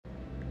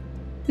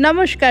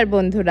নমস্কার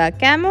বন্ধুরা,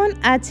 কেমন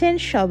আছেন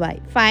সবাই?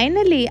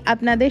 ফাইনালি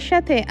আপনাদের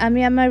সাথে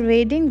আমি আমার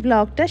ওয়েডিং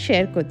ব্লগটা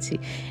শেয়ার করছি।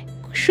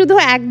 শুধু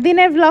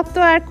একদিনের ব্লগ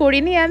তো আর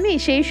করিনি আমি,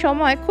 সেই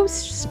সময় খুব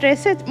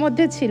স্ট্রেসের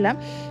মধ্যে ছিলাম,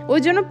 ওই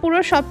জন্য পুরো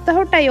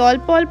সপ্তাহটাই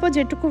অল্প অল্প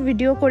যেটুকু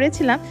ভিডিও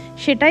করেছিলাম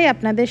সেটাই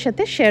আপনাদের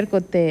সাথে শেয়ার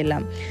করতে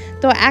এলাম।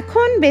 তো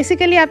এখন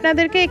বেসিক্যালি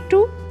আপনাদেরকে একটু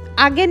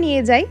আগে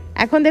নিয়ে যাই।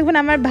 এখন দেখুন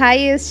আমার ভাই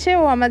এসছে,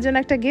 ও আমার জন্য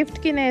একটা গিফট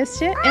কিনে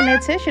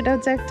এনেছে, সেটা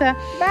হচ্ছে একটা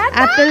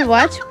অ্যাপেল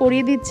ওয়াচ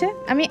পরিয়ে দিচ্ছে।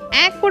 আমি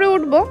এক করে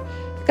উঠবো,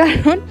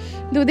 কারণ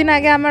দুদিন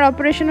আগে আমার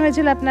অপারেশন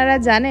হয়েছিল আপনারা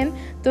জানেন,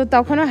 তো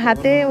তখনও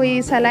হাতে ওই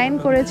স্যালাইন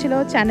করেছিল,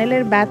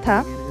 চ্যানেলের ব্যথা।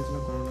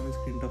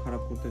 স্ক্রিনটা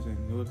খারাপ করতে চাই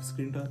না,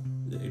 স্ক্রিনটা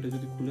এটা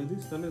যদি খুলে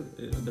দিস তাহলে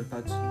the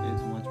touch is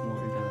much more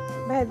interactive.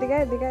 ভাই এদিকে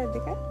এদিকে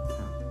এদিকে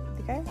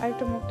এদিকে আর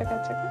একটু মুখটা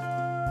কাছে।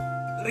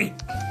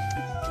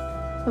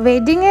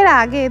 ওয়েডিংয়ের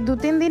আগে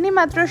 2-3 দিনই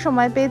মাত্র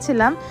সময়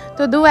পেয়েছিলাম,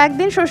 তো 2-1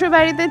 দিন শ্বশুর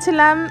বাড়িতে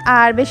ছিলাম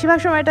আর বেশিরভাগ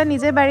সময়টা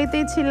নিজের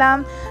বাড়িতেই ছিলাম।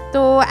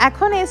 তো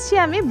এখন এসছি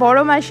আমি বড়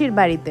মাসির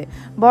বাড়িতে।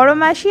 বড়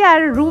মাসি আর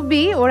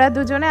রুবি ওরা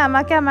দুজনে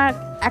আমাকে আমার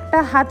একটা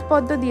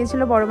হাতপদ্ম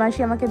দিয়েছিল বড় মাসি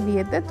আমাকে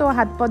বিয়েতে, তো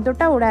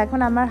হাতপদ্মটা ওরা এখন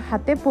আমার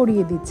হাতে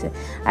পরিয়ে দিচ্ছে।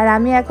 আর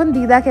আমি এখন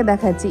দিদাকে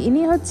দেখাচ্ছি,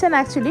 ইনি হচ্ছেন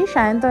অ্যাকচুয়ালি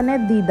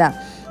সায়ন্তনের দিদা।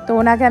 তো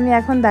ওনাকে আমি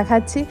এখন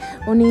দেখাচ্ছি,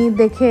 উনি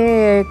দেখে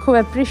খুব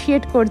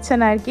অ্যাপ্রিসিয়েট করছেন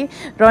আর কি।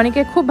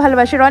 রনিকে খুব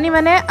ভালোবাসে, রনি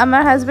মানে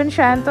আমার হাজব্যান্ড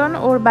সায়ন্তন,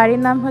 ওর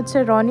বাড়ির নাম হচ্ছে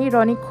রনি।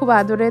 রনি খুব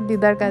আদরের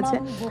দিদার কাছে।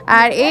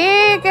 আর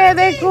একে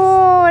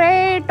দেখুন,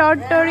 এই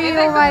টরটরি,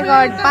 ও মাই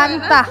গড,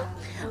 পান্তা,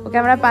 ওকে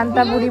আমরা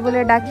পান্তা বুড়ি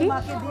বলে ডাকি।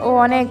 ও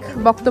অনেক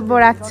বক্তব্য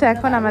রাখছে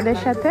এখন আমাদের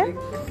সাথে।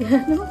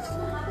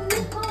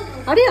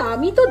 আরে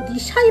আমি তো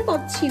দিশাই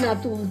পাচ্ছি না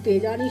তুলতে,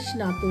 জানিস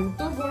না তো।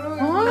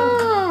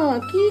 হ্যাঁ,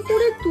 কি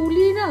করে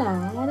তুলি না,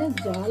 মানে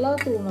জ্বালা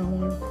তো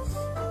আমার।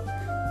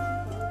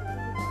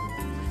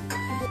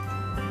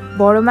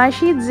 বড়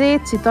মাসি যে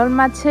চিতল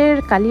মাছের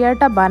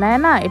কালিয়াটা বানায়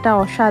না, এটা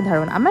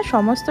অসাধারণ। আমার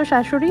সমস্ত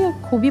শাশুড়ি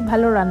খুবই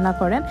ভালো রান্না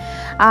করেন।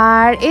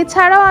 আর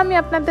এছাড়াও আমি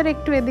আপনাদের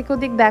একটু এদিক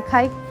ওদিক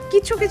দেখাই।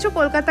 কিছু কিছু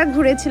কলকাতা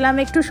ঘুরেছিলাম,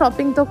 একটু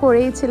শপিং তো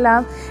করেইছিলাম।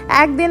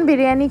 একদিন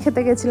বিরিয়ানি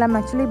খেতে গেছিলাম,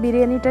 অ্যাকচুয়ালি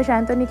বিরিয়ানিটা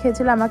সায়ন্তনী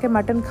খেয়েছিল, আমাকে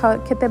মাটন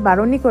খেতে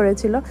বারণই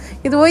করেছিল,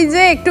 কিন্তু ওই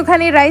যে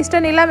একটুখানি রাইসটা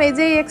নিলাম, এই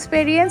যে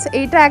এক্সপেরিয়েন্স,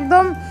 এইটা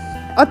একদম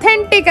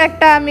অথেন্টিক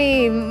একটা, আমি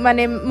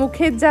মানে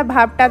মুখের যা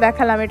ভাবটা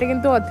দেখালাম এটা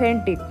কিন্তু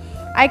authentic.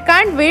 I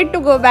can't wait to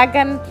go back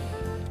and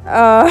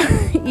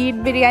eat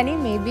biryani.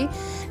 Maybe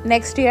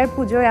next year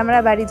পুজোয় আমরা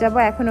বাড়ি যাব,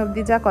 এখন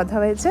অবধি যা কথা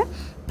হয়েছে,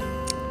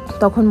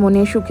 তখন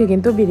মনের সুখে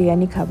কিন্তু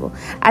বিরিয়ানি খাবো।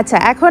 আচ্ছা,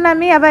 এখন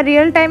আমি আবার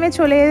রিয়েল টাইমে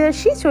চলে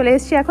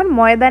এসেছি এখন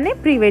ময়দানে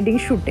pre wedding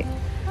শ্যুটে।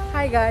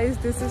 Hi guys,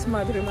 this is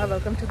Madhurima,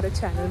 welcome to the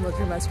channel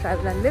মাধুরিমাস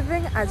travel and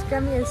living. আজকে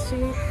আমি এসেছি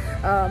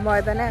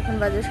ময়দানে, এখন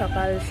বাজে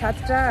সকাল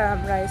 7টা, আর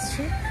আমরা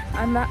এসেছি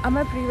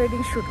আমার প্রি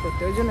ওয়েডিং শ্যুট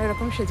করতে, ওই জন্য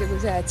এরকম সেজে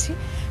গুজে আছি।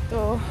 তো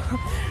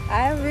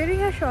আই এম ওয়েরিং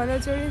আ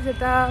স্বর্ণচুড়ি,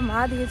 যেটা মা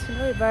দিয়েছিল,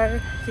 এবার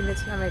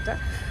কিনেছিলাম এটা।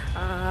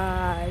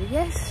 আর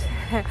ইয়েস,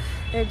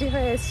 রেডি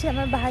হয়ে এসেছি।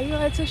 আমার ভাইও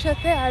আছে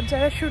সাথে, আর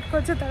যারা শ্যুট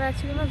করছে তারা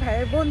অ্যাকচুয়ালি আমার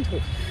ভাইয়ের বন্ধু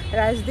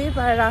রাজদীপ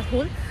আর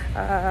রাহুল।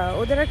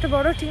 ওদের একটা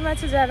বড় টিম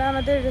আছে যারা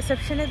আমাদের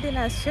রিসেপশনের দিন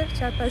আসছে,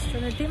 4-5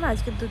 জনের টিম,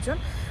 আজকে 2 জন।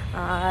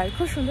 আর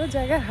খুব সুন্দর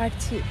জায়গায়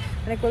হাঁটছি,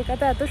 মানে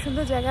কলকাতা এত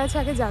সুন্দর জায়গা আছে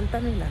আগে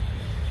জানতামই না।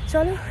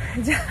 চলো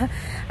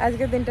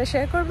আজকের দিনটা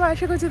শেয়ার করবো,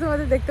 আশা করছি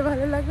তোমাদের দেখতে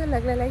ভালো লাগবে।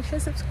 লাগলে like,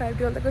 share, subscribe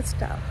to all the good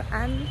staff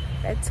and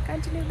let's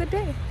continue the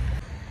day.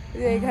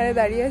 এখানে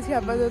দাঁড়িয়ে আছি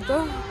আপাতত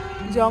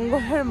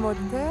জঙ্গলের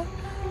মধ্যে,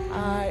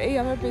 আর এই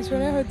আমার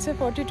পেছনে হচ্ছে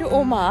 42। ও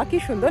মা, কি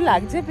সুন্দর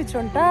লাগছে,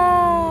 পিছনটা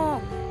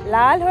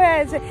লাল হয়ে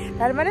আছে,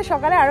 তার মানে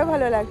সকালে আরো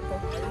ভালো লাগতো।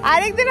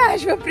 আরেকদিন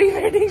আসবো প্রি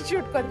ওয়েডিং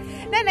শ্যুট করতে,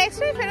 না নেক্সট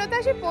টাইম ফেরত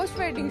আসি পোস্ট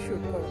ওয়েডিং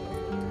শ্যুট করবো।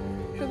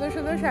 সুন্দর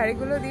সুন্দর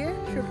শাড়িগুলো দিয়ে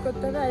শ্যুট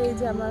করতে হবে। আর এই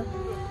যে আমার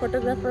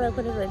ফটোগ্রাফার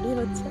এখন রেডি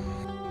হচ্ছে।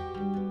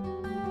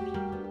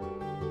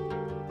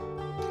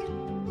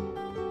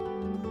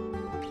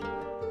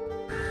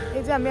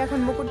 এই যে আমি এখন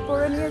মুকুট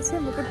পরে নিয়েছি,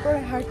 মুকুট পরে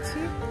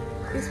হাঁটছি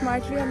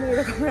স্মার্টলি। আমি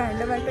এরকম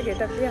র্যান্ডম একটা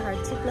গেট আপ দিয়ে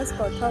হাঁটছি, প্লাস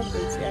কথাও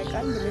বলছি। I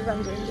can't believe I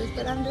am doing this,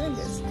 but I am doing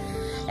this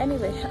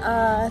anyway.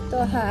 তো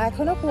হ্যাঁ,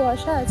 এখনও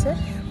কুয়াশা আছে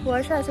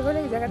বলে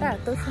এই জায়গাটা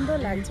এত সুন্দর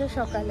লাগছে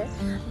সকালে।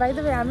 বাই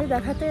দ্য ওয়ে, আমি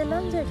দেখাতে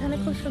এলাম যে এখানে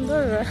খুব সুন্দর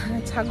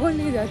ছাগল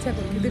নিয়ে যাচ্ছে,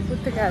 এখন বিদ্যুৎপুর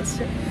থেকে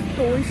আসছে,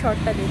 তো ওই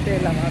শটটা দিতে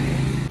এলাম আমি।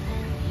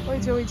 ওই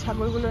যে ওই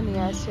ছাগলগুলো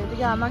নিয়ে আসছে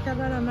এদিকে, আমাকে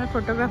আবার আমার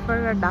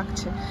ফটোগ্রাফাররা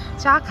ডাকছে।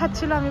 চা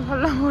খাচ্ছিল, আমি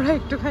ভাবলাম ওরা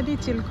একটুখানি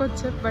চিল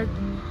করছে, বাট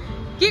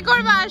কি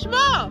করবে,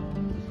 আসবো,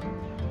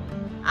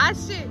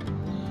 আসছি।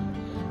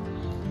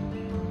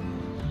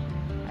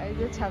 এই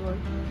যে ছাগল,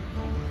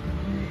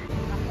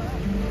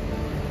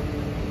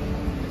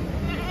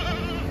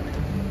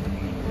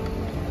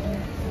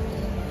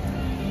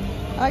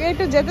 আগে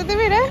একটু যেতে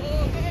দিবি রে।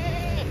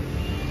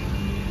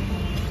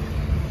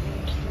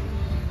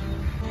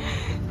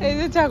 এই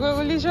যে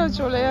ছাগলগুলি সব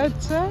চলে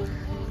যাচ্ছে,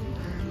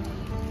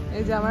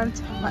 এই যে আমার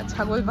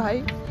ছাগল ভাই,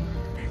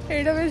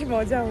 এইটা বেশ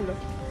মজা হলো।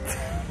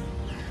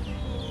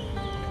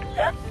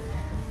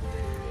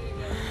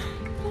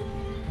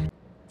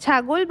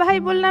 ছাগল ভাই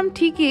বললাম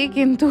ঠিকই,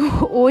 কিন্তু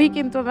ওই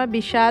কিন্তু আমার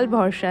বিশাল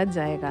ভরসার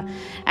জায়গা।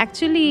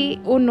 অ্যাকচুয়ালি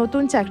ও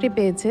নতুন চাকরি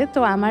পেয়েছে, তো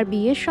আমার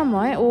বিয়ের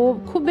সময় ও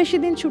খুব বেশি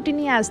দিন ছুটি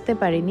নিয়ে আসতে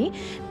পারেনি,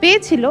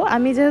 পেয়েছিল।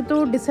 আমি যেহেতু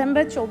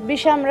ডিসেম্বর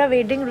 24-এ আমরা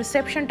ওয়েডিং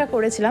রিসেপশনটা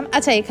করেছিলাম।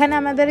 আচ্ছা, এখানে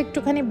আমাদের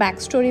একটুখানি ব্যাক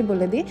স্টোরি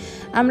বলে দিই।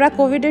 আমরা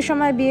কোভিডের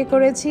সময় বিয়ে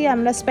করেছি,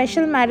 আমরা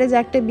স্পেশাল ম্যারেজ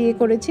অ্যাক্টে বিয়ে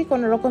করেছি,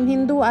 কোনো রকম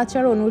হিন্দু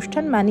আচার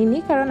অনুষ্ঠান মানিনি,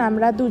 কারণ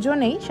আমরা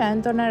দুজনেই,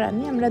 সায়ন্তন আর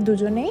আমি, আমরা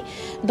দুজনেই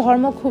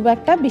ধর্ম খুব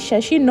একটা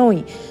বিশ্বাসী নই।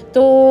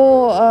 তো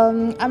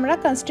আমরা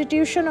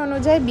কনস্টিটিউশন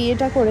অনুযায়ী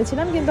বিয়েটা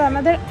করেছিলাম, কিন্তু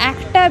আমাদের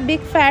একটা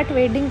বিগ ফ্যাট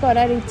ওয়েডিং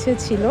করার ইচ্ছে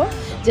ছিল,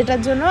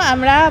 যেটার জন্য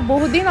আমরা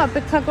বহুদিন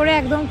অপেক্ষা করে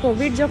একদম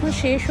কোভিড যখন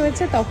শেষ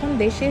হয়েছে তখন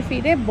দেশে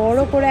ফিরে বড়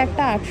করে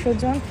একটা 800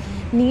 জন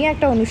নিয়ে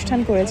একটা অনুষ্ঠান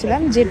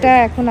করেছিলাম, যেটা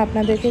এখন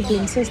আপনাদেরকে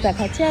গ্লিমসেস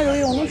দেখাচ্ছি। আর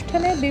ওই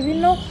অনুষ্ঠানের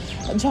বিভিন্ন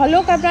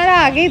ঝলক আপনারা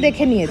আগেই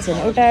দেখে নিয়েছেন,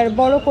 ওটার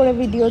বড় করে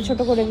ভিডিও, ছোট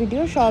করে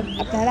ভিডিও সব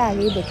আপনারা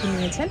আগেই দেখে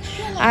নিয়েছেন।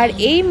 আর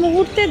এই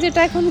মুহূর্তে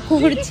যেটা এখন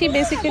করছি,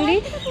 বেসিক্যালি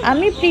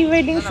আমি প্রি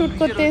ওয়েডিং শ্যুট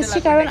করতে এসেছি,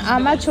 কারণ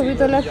আমার ছবি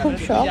তোলার খুব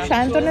শখ।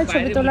 সায়ন্তনের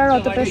ছবি তোলার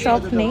অতটা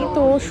শখ নেই,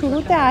 তো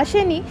শুরুতে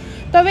আসেনি,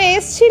 তবে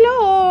এসছিল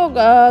ও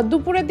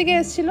দুপুরের দিকে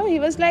এসছিল। হি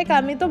ওয়াজ লাইক,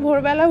 আমি তো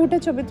ভোরবেলা উঠে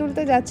ছবি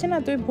তুলতে যাচ্ছি না,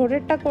 তুই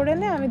ভোরেরটা করে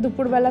নে, আমি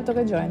দুপুরবেলা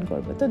তোকে জয়েন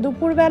করবো। তো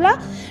দুপুরবেলা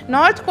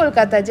নর্থ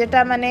কলকাতা, যেটা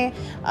মানে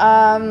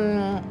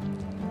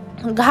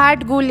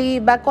ঘাটগুলি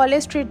বা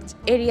কলেজ স্ট্রিট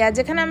এরিয়া,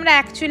 যেখানে আমরা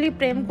অ্যাকচুয়ালি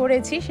প্রেম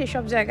করেছি,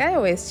 সেসব জায়গায়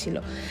ও এসেছিল।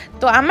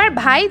 তো আমার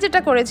ভাই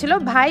যেটা করেছিল,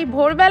 ভাই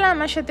ভোরবেলা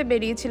আমার সাথে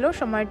বেরিয়েছিল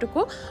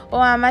সময়টুকু, ও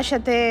আমার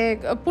সাথে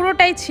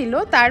পুরোটাই ছিল।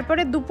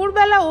 তারপরে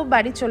দুপুরবেলা ও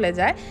বাড়ি চলে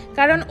যায়,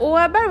 কারণ ও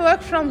আবার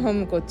ওয়ার্ক ফ্রম হোম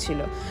করছিল।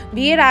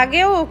 বিয়ের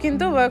আগেও ও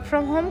কিন্তু ওয়ার্ক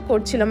ফ্রম হোম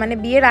করছিল, মানে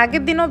বিয়ের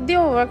আগের দিন অবধি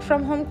ও ওয়ার্ক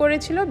ফ্রম হোম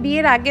করেছিল।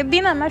 বিয়ের আগের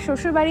দিন আমার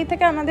শ্বশুরবাড়ি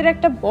থেকে আমাদের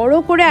একটা বড়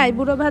করে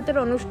আইবুড়ো ভাতের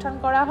অনুষ্ঠান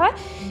করা হয়,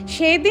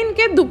 সেই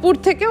দিনকে দুপুর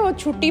থেকে ও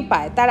ছুটি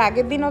পায়, তার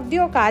আগের দিন অবধি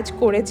ও কাজ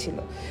করেছিল।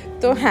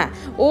 তো হ্যাঁ,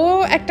 ও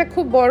একটা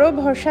খুব বড়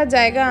ভরসা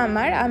জায়গা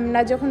আমার। আমরা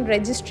যখন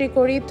রেজিস্ট্রি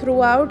করি থ্রু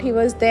আউট হি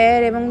ওয়াজ দেয়ার,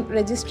 এবং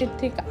রেজিস্ট্রির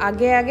ঠিক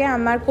আগে আগে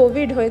আমার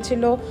কোভিড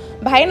হয়েছিল।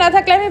 ভাই না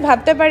থাকলে আমি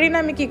ভাবতে পারি না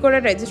আমি কী করে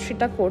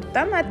রেজিস্ট্রিটা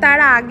করতাম। আর তার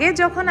আগে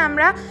যখন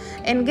আমরা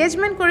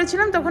এনগেজমেন্ট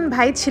করেছিলাম তখন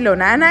ভাই ছিল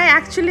না, and I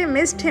actually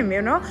missed him,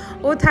 YONO.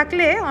 ও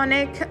থাকলে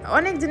অনেক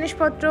অনেক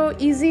জিনিসপত্র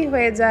ইজি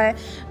হয়ে যায়,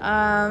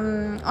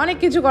 অনেক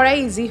কিছু করা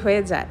ইজি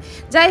হয়ে যায়।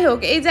 যাই হোক,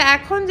 এই যে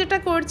এখন যেটা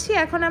করছি,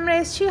 এখন আমরা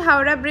এসেছি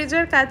হাওড়া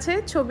ব্রিজের কাছে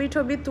ছবি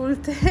তুলতে।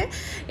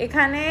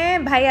 এখানে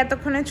ভাই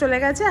এতক্ষণে চলে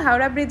গেছে,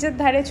 হাওড়া ব্রিজের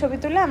ধারে ছবি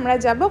তুলে আমরা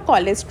যাব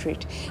কলেজ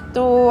স্ট্রিট।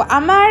 তো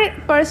আমার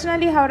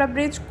পার্সোনালি হাওড়া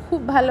ব্রিজ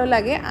খুব ভালো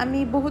লাগে। আমি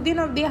বহুদিন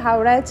অবধি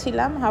হাওড়ায়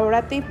ছিলাম,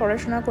 হাওড়াতেই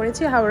পড়াশোনা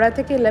করেছি, হাওড়া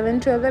থেকে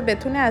 11-12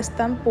 বেথুনে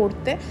আসতাম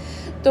পড়তে।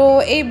 তো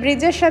এই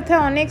ব্রিজের সাথে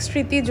অনেক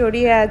স্মৃতি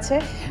জড়িয়ে আছে।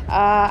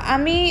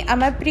 আমি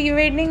আমার প্রি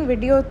ওয়েডিং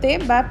ভিডিওতে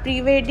বা প্রি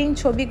ওয়েডিং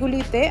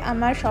ছবিগুলিতে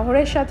আমার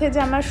শহরের সাথে যে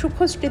আমার সুখ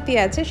স্মৃতি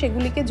আছে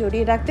সেগুলিকে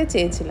জড়িয়ে রাখতে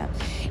চেয়েছিলাম।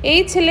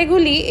 এই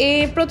ছেলেগুলি,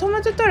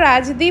 প্রথমত তো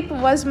রাজদীপ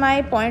ওয়াজ মাই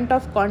পয়েন্ট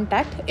অফ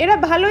কন্ট্যাক্ট, এরা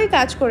ভালোই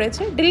কাজ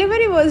করেছে।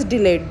 ডেলিভারি ওয়াজ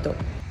ডিলেড তো।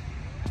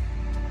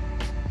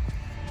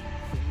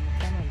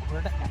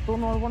 ঘোড়াটা এত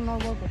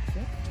নড়বড় করছে,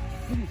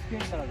 তুমি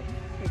স্ক্রিন চালাবে,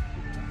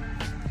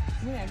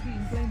 তুমি একদম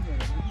ইনক্লাইন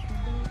যাবে,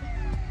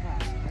 হ্যাঁ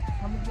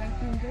সামনে দিয়ে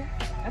একটু ইনক্লাইন,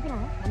 এত না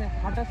মানে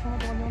হাঁটার সময়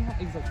তোমার যেমন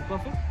এক্সাক্টলি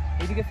পারফেক্ট,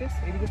 এইদিকে ফেস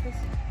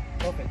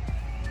পারফেক্ট।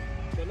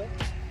 চলো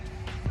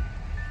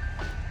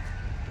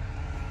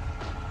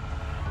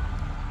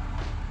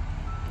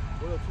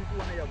বলো 3, 2,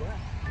 1 যাবো। হ্যাঁ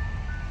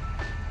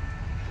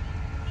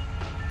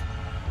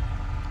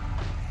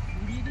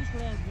ঘুরিয়ে দিয়ে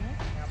সরে আসবে।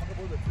 হ্যাঁ আমাকে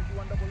বলবে 3, 2,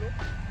 1টা বলো।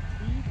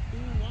 3, 2,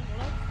 1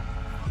 ওরা।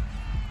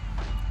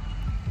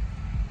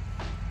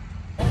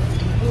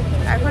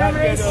 এখন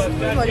আমরা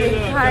এসেছি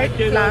হলিঘাট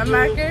ফ্লাওয়ার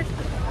মার্কেট,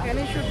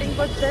 এখানে শুটিং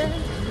করতে,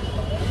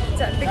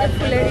 চারদিকে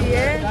ফুলের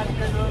ইয়ে।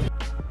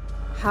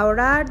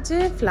 হাওড়ার যে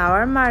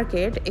ফ্লাওয়ার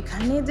মার্কেট,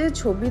 এখানে যে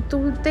ছবি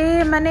তুলতে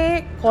মানে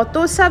কত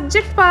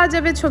সাবজেক্ট পাওয়া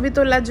যাবে ছবি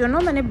তোলার জন্য,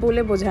 মানে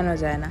বলে বোঝানো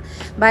যায় না।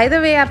 বাই দ্য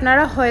ওয়ে,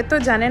 আপনারা হয়তো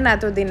জানেন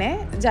এতদিনে,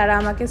 যারা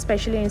আমাকে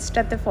স্পেশালি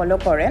ইনস্টাতে ফলো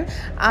করেন,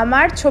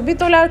 আমার ছবি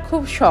তোলার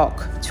খুব শখ।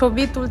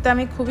 ছবি তুলতে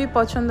আমি খুবই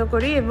পছন্দ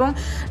করি, এবং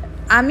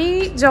আমি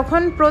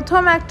যখন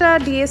প্রথম একটা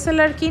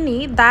ডিএসএলআর কিনি,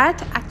 that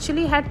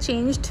actually had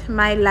changed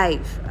my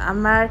life.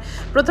 আমার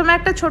প্রথমে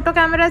একটা ছোট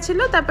ক্যামেরা ছিল,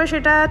 তারপর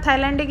সেটা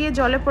থাইল্যান্ডে গিয়ে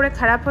জলে পড়ে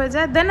খারাপ হয়ে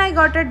যায়। Then I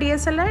got a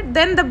DSLR,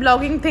 then the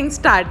blogging thing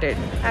started.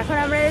 এখন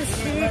আমরা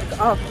এসেছি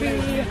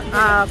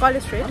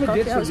কলেজ স্ট্রিট,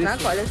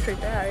 কলেজ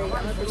স্ট্রিটে। আর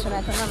আমার পিছনে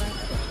এখন আমার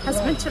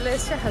হাজব্যান্ড চলে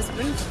এসছে।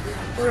 হাজব্যান্ড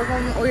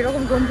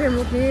ওইরকম গম্ভীর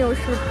মুখ নিয়ে ও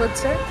শ্যুট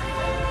করছে।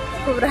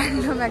 খুব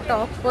র্যান্ডম একটা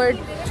অকওয়ার্ড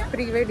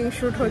প্রি ওয়েডিং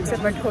শ্যুট হচ্ছে,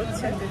 বাট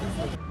হচ্ছে।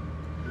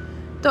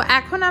 তো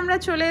এখন আমরা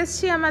চলে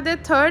এসেছি আমাদের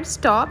থার্ড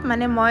স্টপ,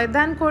 মানে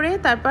ময়দান করে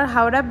তারপর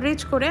হাওড়া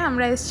ব্রিজ করে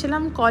আমরা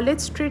এসেছিলাম কলেজ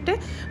স্ট্রিটে।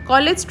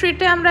 কলেজ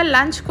স্ট্রিটে আমরা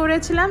লাঞ্চ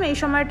করেছিলাম, এই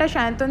সময়টা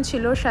সায়ন্তন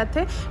ছিল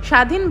সাথে।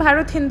 স্বাধীন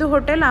ভারত হিন্দু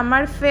হোটেল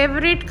আমার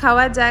ফেভারিট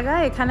খাওয়ার জায়গা,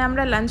 এখানে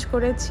আমরা লাঞ্চ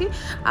করেছি।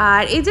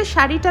 আর এই যে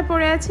শাড়িটা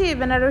পরে আছি, এই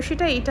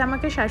বেনারসিটা, এইটা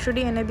আমাকে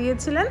শাশুড়ি এনে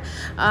দিয়েছিলেন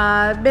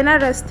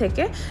বেনারস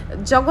থেকে।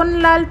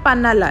 জগনলাল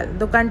পান্নালাল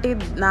দোকানটির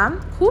নাম,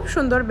 খুব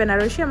সুন্দর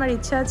বেনারসি। আমার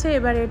ইচ্ছা আছে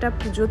এবার এটা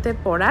পুজোতে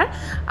পরার।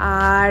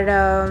 আর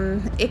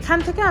এখান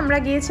থেকে আমরা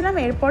গিয়েছিলাম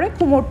এরপরে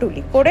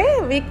কুমোরটুলি করে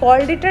we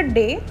called it a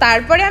day.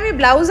 তারপরে আমি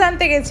ব্লাউজ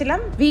আনতে গেছিলাম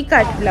ভি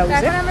কাট ব্লাউজ।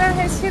 এখন আমরা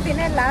হচ্ছে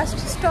দিনের লাস্ট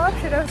স্টপ,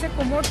 সেটা হচ্ছে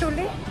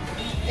কুমোরটুলি।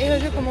 এই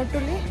হচ্ছে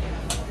কুমোরটুলি।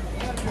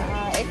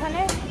 এখানে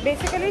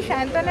বেসিক্যালি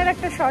সায়ন্তনের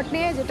একটা শট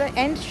নিয়ে, যেটা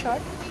এন্ড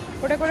শট,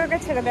 ওটা করে ওকে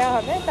ছেড়ে দেওয়া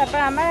হবে। তারপর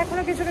আমার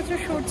এখনও কিছু কিছু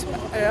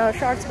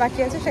শর্টস বাকি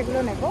আছে, সেগুলো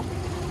নেব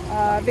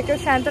বিকজ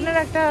সায়ন্তনের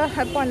একটা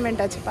অ্যাপয়েন্টমেন্ট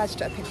আছে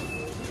 5টা থেকে,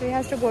 so he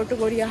has to go to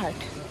Gariahat.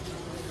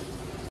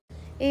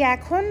 এই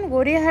এখন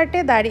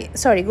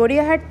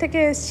গড়িয়াহাট থেকে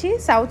এসেছি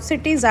সাউথ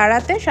সিটি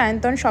জারাতে,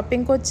 সায়ন্তন শপিং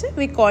করছে।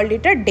 We called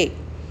it a day.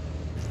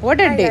 What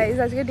a day.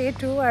 আজকে ডে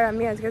 2 আর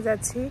আমি আজকে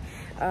যাচ্ছি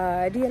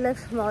ডিএলএফ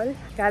মল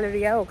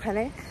গ্যালারিয়া,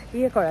 ওখানে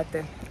করাতে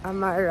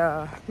আমার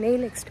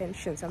নেইল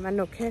এক্সটেনশনস। আমার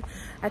নখের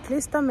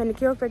অ্যাটলিস্ট তো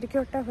ম্যানিকিওর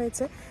পেডিকিওরটা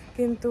হয়েছে,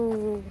 কিন্তু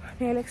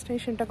নেইল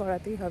এক্সটেনশনটা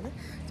করাতেই হবে,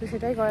 তো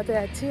সেটাই করাতে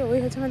যাচ্ছি। ওই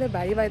হচ্ছে আমাদের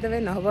বাড়ি বাই দ্য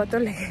ওয়ে নহবত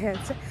লেগে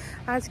যাচ্ছে।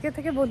 আজকে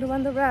থেকে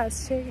বন্ধুবান্ধবরা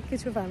আসছে,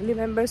 কিছু ফ্যামিলি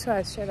মেম্বার্সও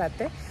আসছে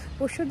রাতে।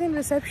 পরশু দিন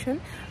রিসেপশন,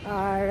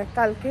 আর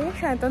কালকে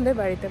সায়ন্তনদের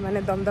বাড়িতে মানে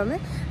দমদমে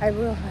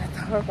আইবুড়ো ভাত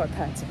হওয়ার কথা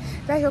আছে।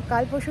 যাই হোক,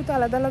 কাল পরশু তো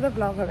আলাদা আলাদা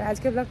ব্লগ হবে।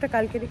 আজকে ব্লগটা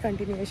কালকেরই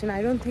কন্টিনিউয়েশন।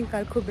 আই ডোন্ট থিঙ্ক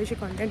কাল খুব বেশি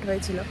কন্টেন্ট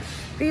হয়েছিল।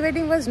 প্রি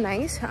ওয়েডিং ওয়াজ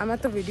নাইস, আমার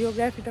তো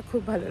ভিডিওগ্রাফিটা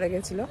খুব ভালো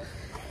লেগেছিলো।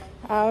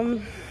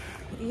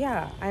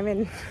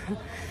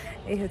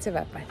 এই হচ্ছে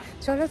ব্যাপার।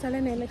 চলো তাহলে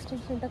নেল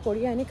এক্সটেনশনটা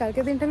করিয়ে আনি।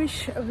 কালকের দিনটা আমি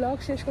ব্লগ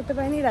শেষ করতে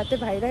পারিনি, রাতে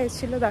ভাইরা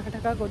এসেছিলো দেখা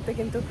টাকা করতে,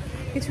 কিন্তু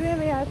কিছুই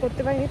আমি আর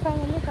করতে পারিনি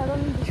কারণ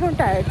ভীষণ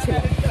টায়ার্ড ছিল।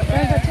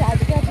 আমি ভাবছি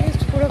আজকে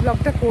অ্যাটলিস্ট পুরো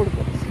ব্লগটা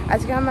করবো।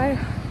 আজকে আমার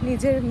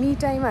নিজের মি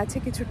টাইম আছে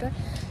কিছুটা,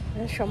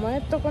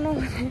 সময়ের তো কোনো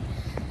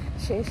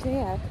শেষ নেই,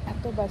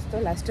 এত ব্যস্ত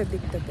লাস্টের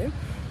দিকটাতে।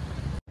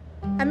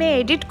 আমি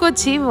এডিট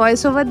করছি,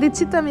 ভয়েস ওভার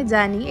দিচ্ছি, তো আমি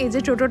জানি। এই যে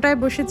টোটোটায়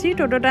বসেছি,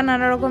 টোটোটা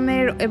নানা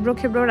রকমের এবড়ো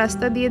খেবড়ো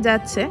রাস্তা দিয়ে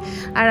যাচ্ছে,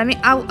 আর আমি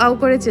আউ আউ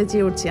করে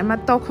চেঁচিয়ে উঠছি। আমার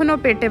তখনও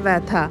পেটে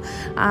ব্যথা,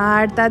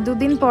 আর তার 2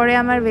 দিন পরে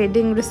আমার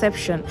ওয়েডিং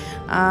রিসেপশন।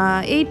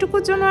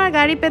 এইটুকুর জন্য আর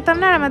গাড়ি পেতাম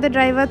না, আর আমাদের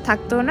ড্রাইভার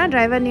থাকতো না।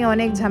 ড্রাইভার নিয়ে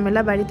অনেক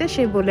ঝামেলা বাড়িতে,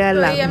 সে বলে আর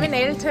লাভ। আমি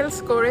নেল টেলস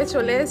করে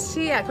চলে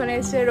এসেছি। এখন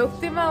এসে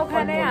রক্তিমা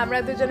ওখানে, আমরা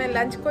দুজনে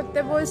লাঞ্চ করতে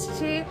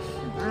বসছি।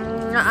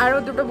 আরও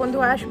 2টো বন্ধু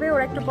আসবে,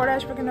 ওরা একটু পরে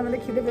আসবে, কিন্তু আমাদের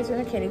খিদে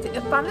পেছনে খেয়ে নিচ্ছে।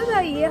 পাবনা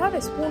ইয়ে হবে,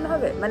 স্পুন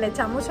হবে, মানে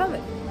চামচ হবে।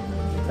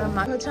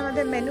 হচ্ছে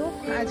আমাদের মেনু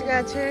আজকে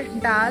আছে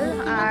ডাল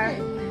আর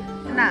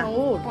না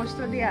পোস্ত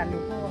দিয়ে আলু।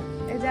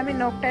 এই যে আমি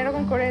নখটা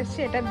এরকম করে এসেছি,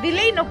 এটা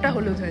দিলেই নখটা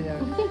হলুদ হয়ে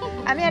যাবে।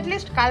 আমি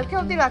অ্যাটলিস্ট কালকে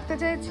অবধি রাখতে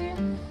চাইছি,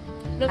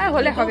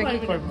 হলে হবে, কি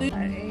করবো।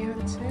 আর এই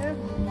হচ্ছে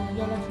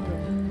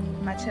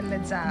মাছের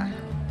লেজা,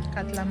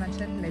 কাতলা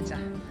মাছের লেজা।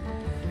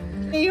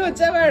 এই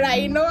হচ্ছে আমার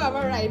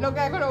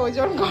রাইনোকে এখন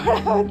ওজন করা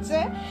হচ্ছে।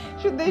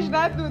 সুদেশ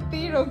না,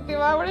 তুতি,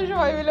 রক্তিমা, আমরা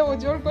সবাই মিলে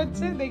ওজন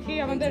করছে। দেখি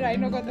আমাদের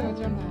রাইনো কত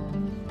ওজন হয়।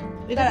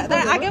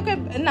 আগে ওকে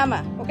নামা,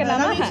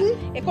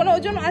 হ্যাঁ, কোনো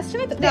ওজন আসছে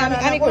না তো,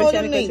 আমি করছি।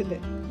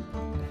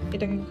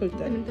 এটাকে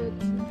খুলতে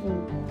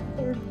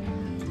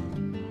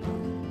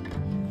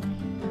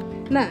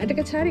না,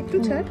 এটাকে ছাড়, একটু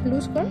ছাড়,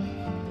 লুজ কর।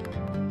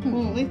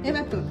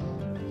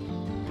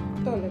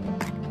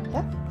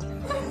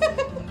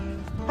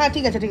 হ্যাঁ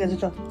ঠিক আছে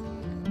চল।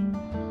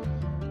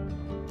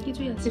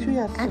 কিছুই আছে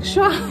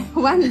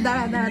 101।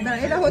 দাঁড়া,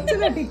 এটা হচ্ছে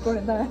না ঠিক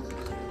করে, দাঁড়া।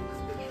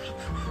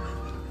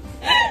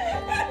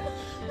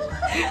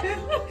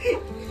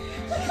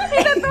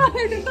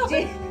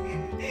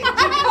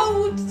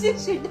 উঠছে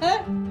সেটা,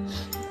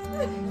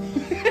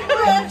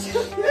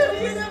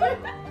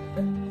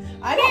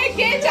 আরে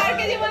কে 4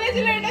 কেজি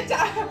বলেছিল, এটা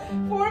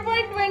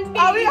 4.20।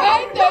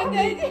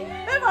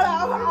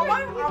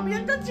 আমি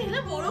একটা ছেলে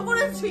বড়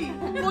করেছি,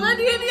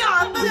 কোলে নিয়ে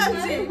আনতে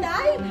যাচ্ছি,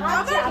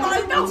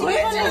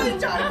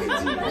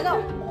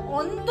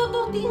 অন্তত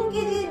 3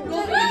 কেজি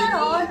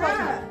হওয়ার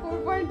কথা।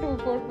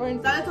 4.2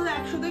 তাহলে তোর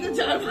 100 থেকে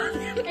 4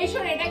 এই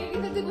শোন, এটাকে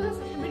কিন্তু তুই কোথাও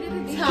ভিডিওতে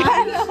দিস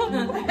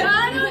না,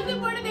 হচ্ছে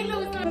পরে দেখলে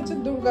হচ্ছে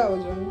দুর্গা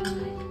ওজন।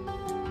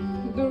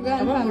 দুর্গা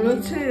আমার মনে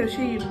হচ্ছে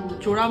সেই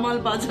চোরামাল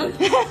বাজার,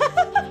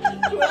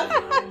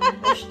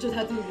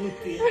 অষ্টধাতুর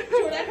মূর্তি,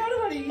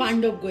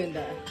 পাণ্ডব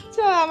গোয়েন্দা।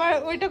 চল, আমার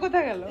ওইটা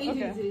কোথায় গেল?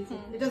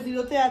 এটা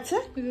 0-তে আছে।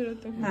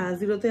 হ্যাঁ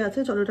 0-তে আছে,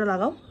 চলো এটা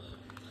লাগাও।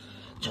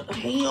 চলো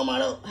এই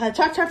আমারও, হ্যাঁ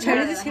ছাড়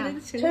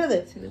ছেড়ে দে।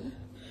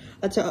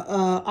 আচ্ছা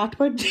 8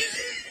 পয়েন্ট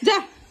যা,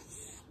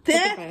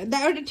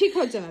 ওটা ঠিক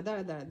হচ্ছে না,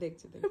 দাঁড়া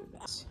দেখছি।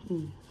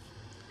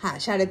 হ্যাঁ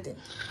 3.5।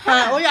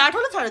 হ্যাঁ ওই 8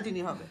 হলে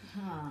 3.5 হবে।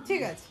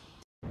 ঠিক আছে।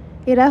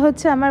 এরা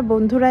হচ্ছে আমার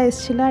বন্ধুরা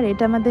এসেছিল, আর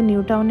এটা আমাদের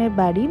নিউ টাউনের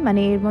বাড়ি, মানে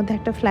এর মধ্যে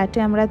একটা ফ্ল্যাটে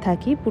আমরা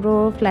থাকি। পুরো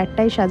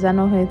ফ্ল্যাটটাই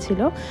সাজানো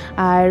হয়েছিল।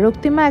 আর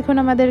রক্তিমা এখন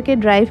আমাদেরকে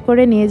ড্রাইভ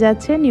করে নিয়ে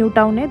যাচ্ছে নিউ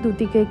টাউনে,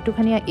 দুদিকে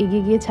একটুখানি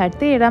এগিয়ে গিয়ে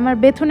ছাড়তে। এরা আমার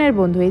বেথুনের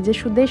বন্ধু, এই যে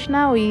সুদেশ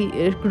না, ওই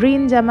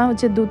গ্রিন জামা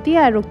হচ্ছে দুতি,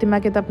 আর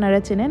রক্তিমাকে তো আপনারা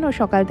চেনেন, ও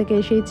সকাল থেকে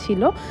এসেই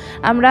ছিল।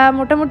 আমরা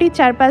মোটামুটি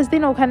 4-5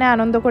 দিন ওখানে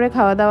আনন্দ করে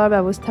খাওয়া দাওয়ার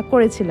ব্যবস্থা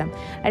করেছিলাম।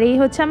 আর এই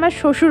হচ্ছে আমার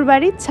শ্বশুর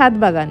বাড়ির ছাদ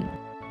বাগান।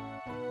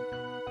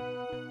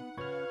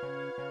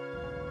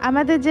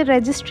 আমাদের যে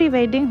রেজিস্ট্রি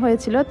ওয়েডিং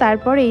হয়েছিল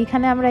তারপর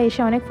এইখানে আমরা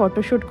এসে অনেক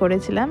ফটোশ্যুট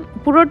করেছিলাম।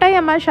 পুরোটাই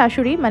আমার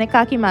শাশুড়ি মানে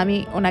কাকিমা, আমি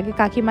ওনাকে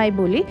কাকিমাই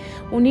বলি,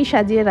 উনি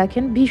সাজিয়ে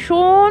রাখেন।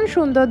 ভীষণ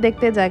সুন্দর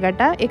দেখতে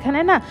জায়গাটা। এখানে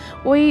না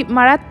ওই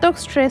মারাত্মক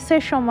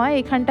স্ট্রেসের সময়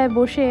এখানটায়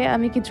বসে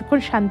আমি কিছুক্ষণ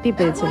শান্তি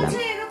পেয়েছিলাম।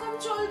 এরকম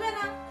চলবে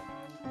না,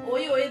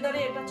 ওই ওয়েদারে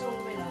এটা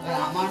চলবে না।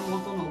 আমার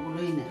মতন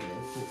ওগুলোই নেবে।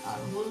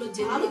 বললো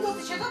যে আমি তো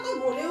সেটা তো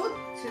বলেও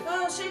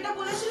সেটা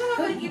বলেছিল না,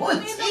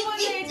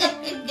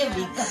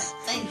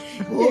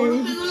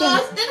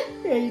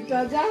 এইটা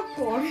যা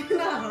করে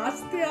না,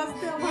 হাসতে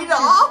হাসতে আমার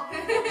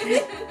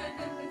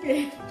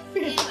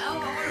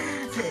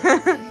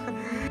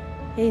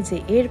এই যে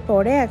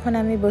এরপরে এখন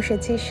আমি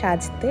বসেছি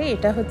সাজতে।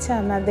 এটা হচ্ছে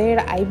আমাদের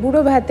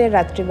আইবুড়ো ভাতের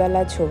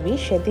রাত্রিবেলা ছবি।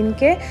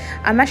 সেদিনকে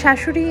আমার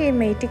শাশুড়ি এই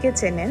মেয়েটিকে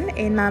চেনেন,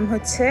 এর নাম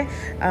হচ্ছে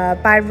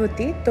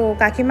পার্বতী। তো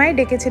কাকিমাই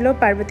ডেকেছিল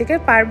পার্বতীকে।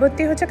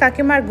 পার্বতী হচ্ছে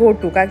কাকিমার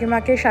গোটু,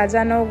 কাকিমাকে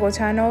সাজানো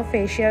গোছানো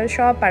ফেসিয়াল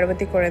সব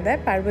পার্বতী করে দেয়।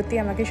 পার্বতী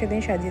আমাকে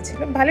সেদিন সাজিয়েছিল,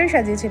 ভালোই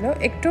সাজিয়েছিল,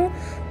 একটু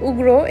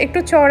উগ্র একটু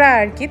চড়া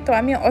আর কি। তো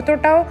আমি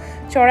অতটাও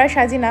চড়া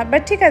সাজি না,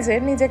 বাট ঠিক আছে,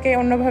 নিজেকে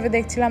অন্যভাবে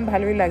দেখছিলাম,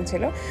 ভালোই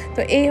লাগছিল।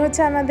 তো এই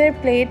হচ্ছে আমাদের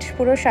প্লেট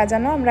পুরো সাজানো।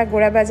 আমরা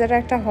গোড়াবাজারে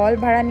একটা হল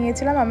ভাড়া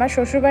নিয়েছিলাম। আমার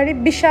শ্বশুরবাড়ি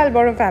বিশাল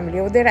বড় ফ্যামিলি,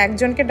 ওদের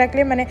একজনকে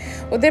ডাকলে মানে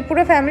ওদের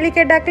পুরো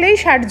ফ্যামিলিকে ডাকলেই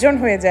 60 জন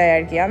হয়ে যায়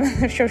আর কি।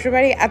 আমার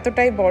শ্বশুরবাড়ি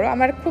এতটাই বড়,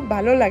 আমার খুব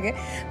ভালো লাগে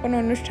কোনো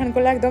অনুষ্ঠান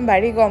করলে একদম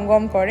বাড়ি গম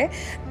গম করে।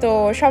 তো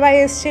সবাই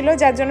এসেছিল,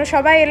 যার জন্য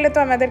সবাই এলে তো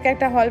আমাদেরকে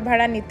একটা হল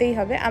ভাড়া নিতেই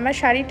হবে। আমার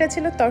শাড়িটা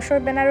ছিল তসর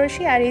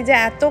বেনারসি, আর এই যে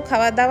এত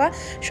খাওয়া দাওয়া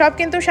সব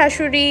কিন্তু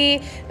শাশুড়ি,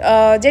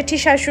 জেঠি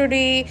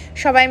শাশুড়ি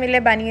সবাই মিলে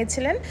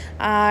বানিয়েছিলেন,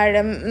 আর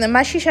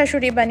মাসি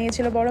শাশুড়ি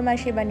বানিয়েছিল, বড়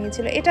মাসি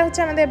বানিয়েছিল। এটা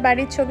হচ্ছে আমাদের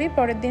বাড়ির ছবি।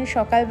 পরের দিন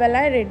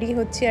সকালবেলায় রেডি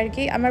হচ্ছি আর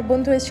কি। আমার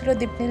বন্ধু এসেছিল,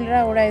 দীপনীলরা,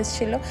 ওরা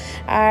এসেছিল।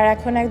 আর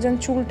এখন একজন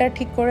চুলটা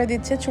ঠিক করে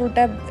দিচ্ছে,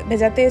 চুলটা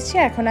ভেজাতে এসেছি।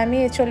 এখন আমি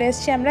চলে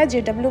এসেছি আমরা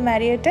JW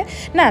ম্যারিয়েটে,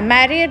 না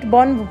ম্যারিয়েট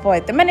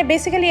বনভূপতে, মানে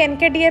বেসিক্যালি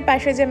NKD এর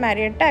পাশে যে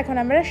ম্যারিয়েটটা। এখন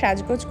আমরা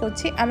সাজগোজ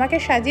করছি। আমাকে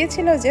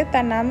সাজিয়েছিল যে,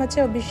 তার নাম হচ্ছে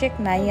অভিষেক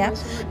নাইয়া।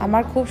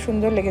 আমার খুব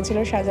সুন্দর লেগেছিল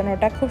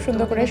সাজানোটা, খুব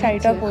সুন্দর করে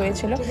শাড়িটাও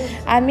পরেছিল।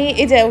 আমি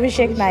এই যে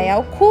অভিষেক নাইয়া,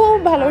 ও খুব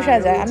ভালো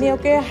সাজায়, আমি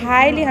ওকে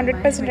হাইলি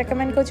 100%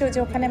 রেকমেন্ড করছি।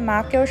 যে ওখানে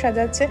মাকেও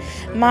সাজাচ্ছে,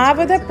 মা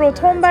বোধহয়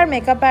প্রথমবার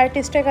মেকআপ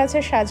আর্টিস্টের কাছে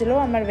সাজলো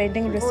আমার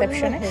ওয়েডিং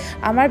রিসেপশনে।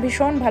 আমার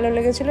ভীষণ ভালো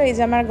লেগেছিল। এই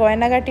যে আমার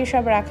গয়নাগাটি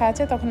সব রাখা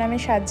আছে, তখন আমি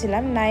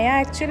সাজছিলাম। নায়া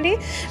অ্যাকচুয়ালি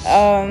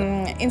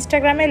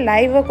ইনস্টাগ্রামে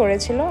লাইভও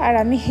করেছিল। আর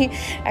আমি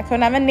এখন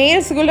আমার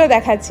নেলসগুলো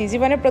দেখাচ্ছি।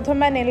 জীবনে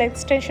প্রথমবার নেল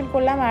এক্সটেনশন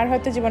করলাম, আর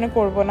হয়তো জীবনে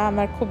করব না।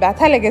 আমার খুব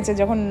ব্যথা লেগেছে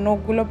যখন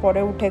নখগুলো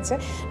পরে উঠেছে।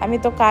 আমি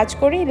তো কাজ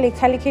করি,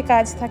 লেখালেখি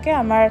কাজ থাকে,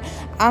 আমার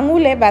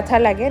আঙুলে ব্যথা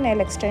লাগে নেল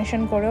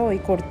এক্সটেনশন করে ওই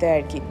করতে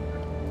আর কি।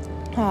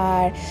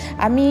 আর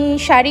আমি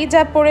শাড়ি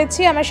যা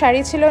পরেছি, আমার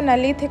শাড়ি ছিল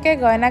নালি থেকে,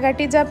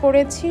 গয়নাগাটি যা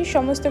পরেছি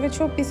সমস্ত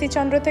কিছু পিসি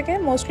চন্দ্র থেকে,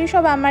 মোস্টলি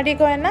সব আমারই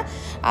গয়না।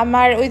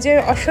 আমার ওই যে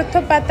অশ্বত্থ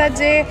পাতা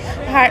যে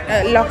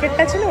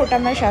লকেটটা ছিল ওটা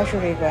আমার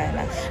শাশুড়ির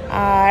গয়না।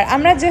 আর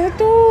আমরা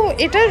যেহেতু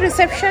এটা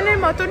রিসেপশনের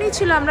মতনই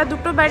ছিল, আমরা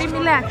দুটো বাড়ি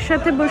মিলে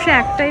একসাথে বসে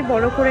একটাই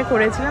বড় করে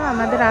করেছিলাম,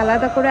 আমাদের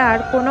আলাদা করে আর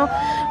কোনো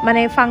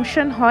মানে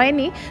ফাংশন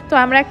হয়নি। তো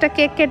আমরা একটা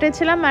কেক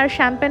কেটেছিলাম আর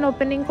শ্যাম্পেন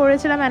ওপেনিং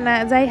করেছিলাম। And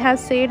as I have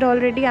said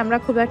already, আমরা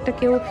খুব একটা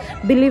কেউ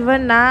বিলিভার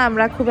না,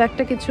 আমরা খুব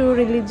একটা কিছু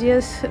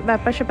রিলিজিয়াস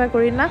ব্যাপার স্যাপার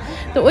করি না।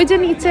 তো ওই যে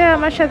নিচে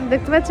আমার সাথে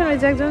দেখতে পাচ্ছেন ওই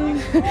যে একজন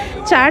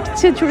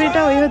চাটছে ছুরিটা,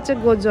 ওই হচ্ছে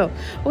গোজো।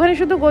 ওখানে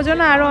শুধু গোজো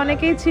না, আরও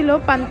অনেকেই ছিল,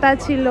 পান্তা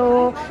ছিল,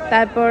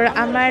 তারপর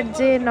আমার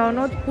যে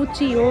ননদ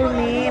পুচি ওর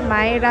মেয়ে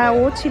মায়েরা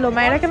ও ছিল।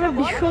 মায়েরাকে আমার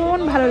ভীষণ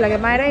ভালো লাগে,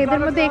 মায়েরা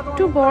এদের মধ্যে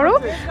একটু বড়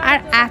আর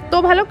এত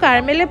ভালো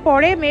কারমেলে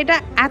পড়ে, মেয়েটা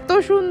এত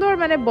সুন্দর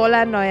মানে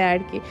বলার নয় আর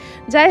কি।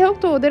 যাই হোক,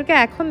 তো ওদেরকে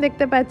এখন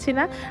দেখতে পাচ্ছি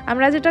না।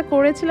 আমরা যেটা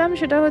করেছিলাম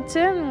সেটা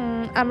হচ্ছে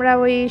আমরা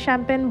ওই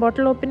শ্যাম্পেন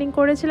বটল ওপেনিং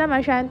করেছিলাম,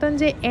 আর সায়ন্তন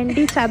যে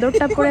এন্ডি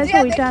চাদরটা পরে আছে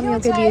ওইটা আমি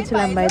ওকে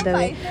দিয়েছিলাম বাই দ্য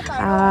ওয়ে।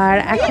 আর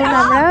এখন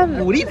আমরা,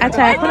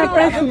 আচ্ছা এখন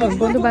আপনারা শুনুন,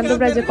 বন্ধু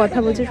বান্ধবরা যে কথা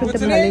বলছে শুনতে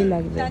ভালোই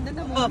লাগবে।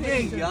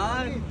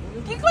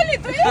 কি করলি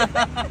তুই?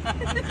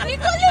 কি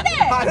করলি রে?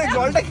 আরে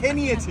জলটা খেয়ে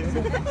নিয়েছে,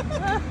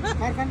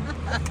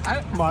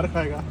 মার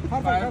খায়গা।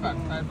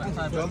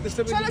 জল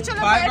তেষ্টা পেয়েছে। চলো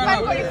চলো ফায়ার পান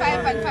করি, ফায়ার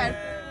পান।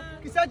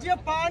 किसा जिया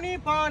पानी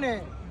पाने,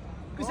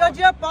 किसा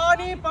जिया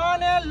पानी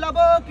पाने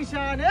लबो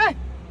किसाने,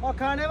 और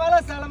खाने वाला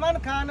सलमान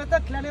खान तो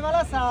खिलाने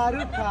वाला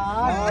शाहरुख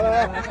खान।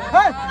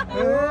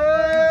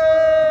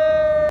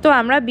 তো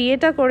আমরা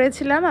বিয়েটা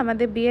করেছিলাম,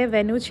 আমাদের বিয়ে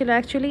ভেন্যু ছিল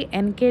অ্যাকচুয়ালি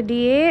NKD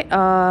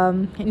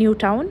নিউ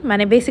টাউন,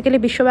 মানে বেসিক্যালি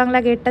বিশ্ব বাংলা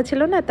গেটটা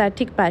ছিল না তার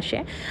ঠিক পাশে।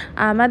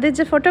 আমাদের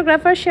যে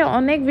ফটোগ্রাফার সে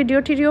অনেক ভিডিও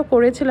টিডিও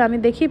করেছিল, আমি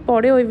দেখি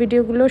পরে ওই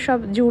ভিডিওগুলো সব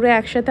জুড়ে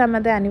একসাথে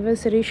আমাদের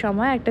অ্যানিভার্সারির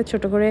সময় একটা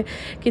ছোট করে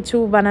কিছু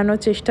বানানোর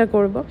চেষ্টা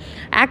করব।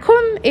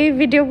 এখন এই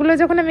ভিডিওগুলো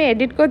যখন আমি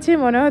এডিট করছি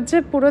মনে হচ্ছে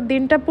পুরো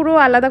দিনটা পুরো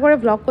আলাদা করে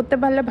ব্লগ করতে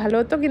পারলে ভালো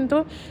হতো, কিন্তু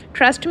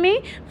trust me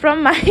from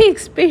my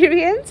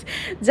experience,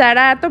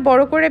 যারা এত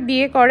বড় করে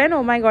বিয়ে করেন,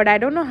 ও মাই god, I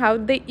don't know how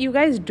you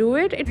guys do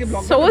it, it's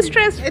so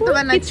stressful,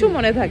 কিছু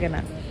মনে থাকে না।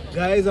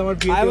 গাইস আমার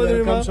বিয়েতে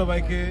ওয়েলকাম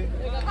সবাইকে।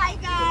 Hi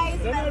guys,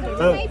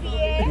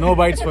 no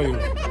bytes for you,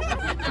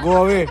 go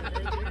away,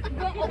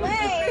 go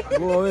away,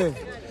 go away.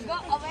 go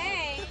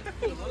away.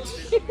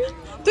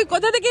 তুই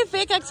কোথা থেকে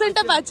ফেক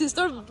অ্যাকসেন্টটা পাচ্ছিস?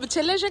 তোর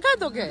ছেলে শেখায়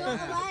তোকে?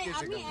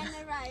 আমি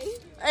NRI.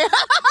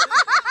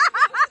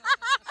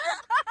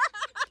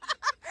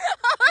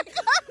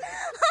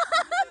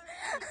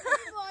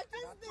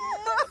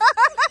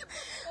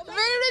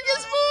 Where did you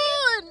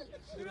spoon?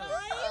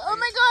 Oh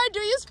my God,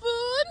 do you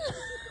spoon?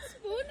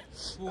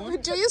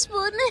 Do you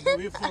spoon it?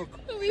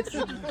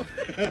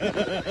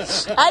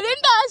 I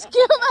didn't ask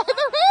you, by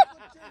the way.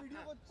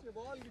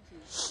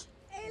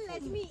 Hey,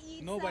 let me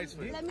eat. No bites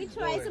for you. Let me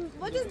try some.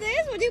 What is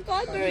this? What do you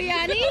call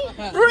biryani?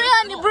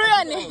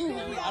 Biryani.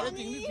 আরো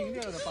চিংড়ি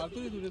আরো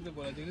পাতুরি দুটোতে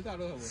বলা চিংড়ি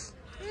আরো হবে।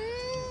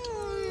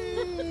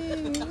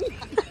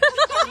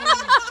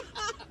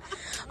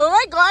 Oh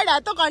my God,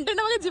 এত content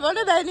আমাকে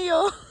জীবনে দেয়নি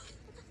ও।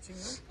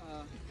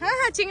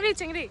 হ্যাঁ চিংড়ি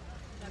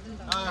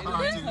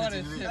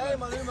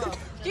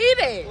কি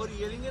রে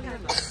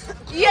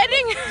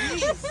ইয়ারিং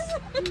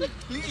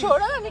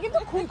ছোড়া, আমি কিন্তু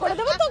খুন করে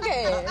দেবো তোকে।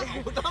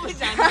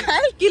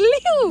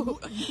 কিল্লিউ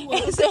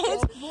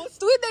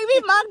তুই দেখবি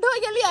মার্কড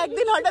হয়ে গেলি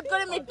একদিন হঠাৎ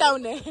করে মিড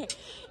টাউনে,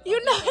 ইউ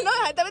নো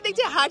তবে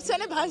দেখছি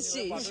হাটসনে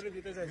ভাসছিস।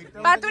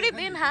 পাতুরি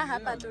দিন, হ্যাঁ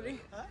পাতুরি।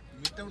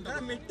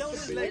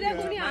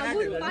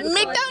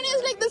 Midtown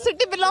is like the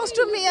city belongs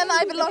to me and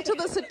I belong to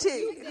the city.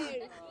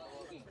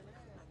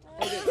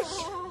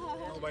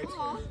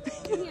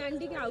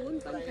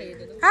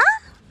 हाँ?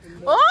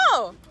 Oh!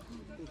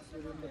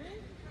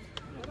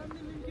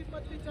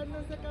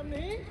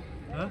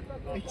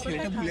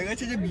 ছেলেটা ভুলে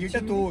গেছে যে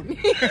বিয়েটা তোর।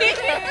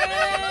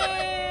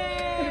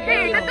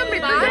 এটা তো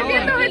মৃত্যুঞ্জয়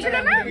বিয়ে তো হয়েছিল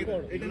না?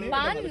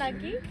 पान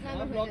नाकी?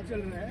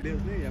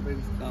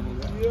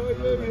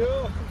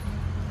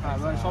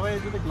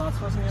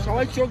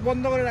 সবাই চোখ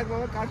বন্ধ করে রাখবো,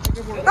 কার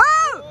চোখে পড়বে।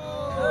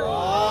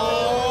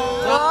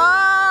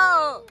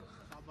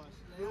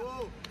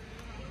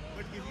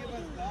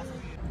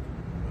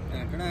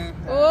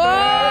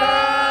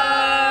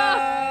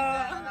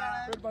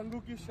 बंगू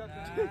की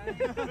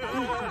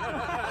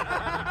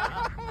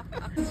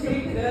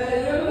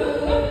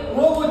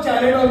वो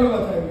चैलेंज में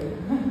बताएंगे।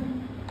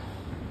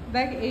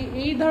 দেখ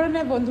এই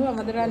ধরনের বন্ধু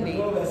আমাদের আর নেই।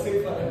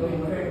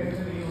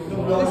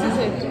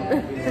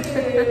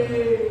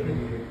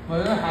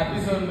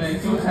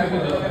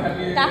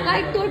 टाका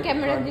एक तोड़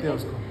कैमरा दिखा।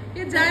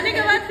 ये जाने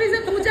के बाद फिर से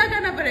पूजा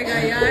करना पड़ेगा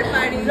यार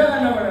पारी।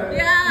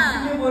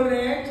 इसलिए बोल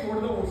रहे हैं छोड़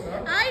दो वो सब।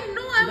 I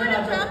know I want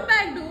to come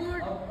back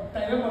dude.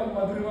 Tiger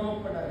मधुरिमा को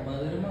पटाया।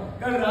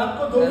 कल रात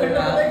को 2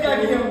 घंटा पता है क्या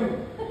किया हमने?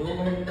 2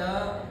 घंटा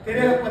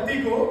तेरे पति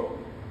को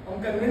हम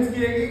कन्विंस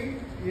किए कि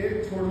ये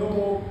छोड़ दो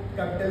वो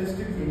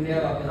कैपिटलिस्टिक इंडिया,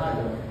 वापस आ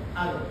जाओ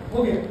हो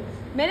गया।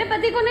 मेरे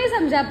पति को नहीं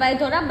समझा पाए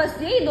थोड़ा, बस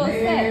यही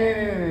दोस्त है।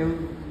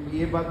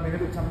 ये बात मेरे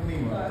को समझ नहीं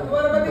हुआ।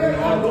 तुम्हारा पति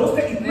का दोस्त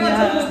है, इतना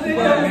अच्छा दोस्त है।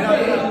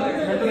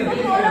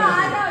 थोड़ा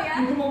आ जाओ यार।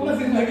 तुम अपना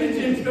जिंदगी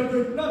चेंज कर दो,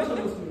 इतना अच्छा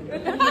दोस्त है।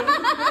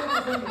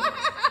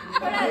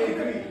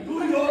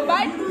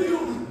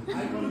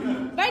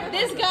 But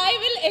this guy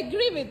will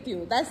agree with you.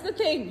 That's the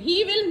thing. He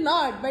will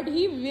not, but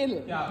he will.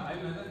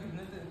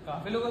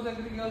 काफी लोगों से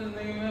एग्री किया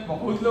जिंदगी में,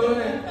 बहुत लोगों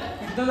ने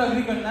इतना तो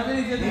एग्री करना भी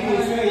नहीं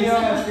चाहिए।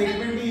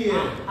 स्टेटमेंट ही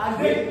है।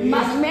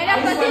 मेरा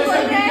पति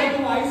बोल रहा है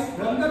तुम आइस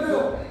बंद कर दो,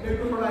 मेरे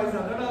को थोड़ा आइस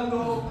ज्यादा डाल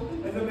दो,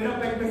 ऐसे मेरा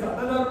पैक में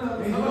ज्यादा डाल दो।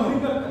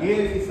 ये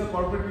इसका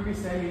कॉर्पोरेट में भी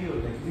स्टाइल यही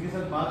होता है, किसी के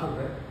साथ बात होता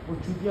है वो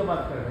चुतिया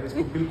बात कर रहा है,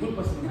 इसको बिल्कुल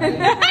पसंद नहीं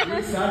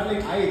है। Start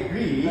like I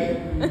agree,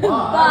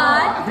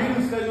 but फिर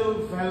उसका जो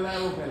फैलना है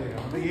वो फैलेगा,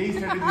 मतलब यही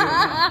स्ट्रेटजी है।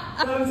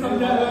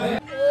 समझा?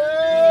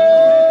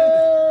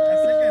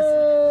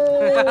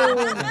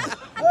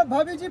 अरे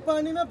भाभी जी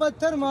पानी में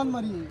पत्थर मान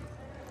मरिए,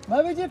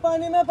 भाभी जी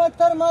पानी में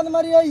पत्थर मान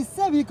मरिए,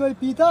 इससे भी कोई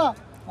पीता।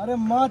 अरे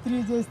मात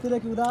लीजिए इस तरह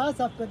की उदास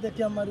आपको देख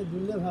के हमारे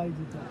दुल्ले भाई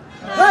जी का।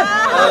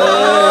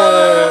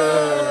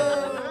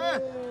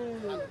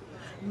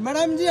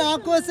 मैडम जी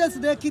आंखों से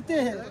देखते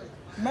हैं,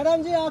 मैडम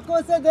जी आंखों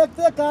से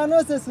देखते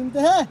कानों से सुनते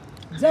हैं,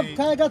 जब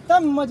खाएगा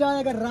तब मजा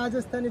आएगा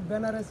राजस्थानी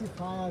बनारसी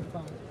फाड़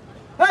फाड़।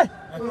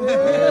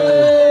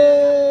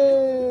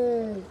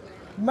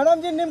 मैडम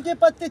जी नीम की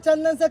पत्ती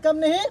चंदन से कम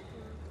नहीं,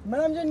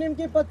 मैडम जी नीम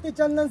की पत्ती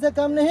चंदन से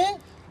कम नहीं,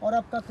 और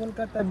आपका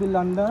कोलकाता भी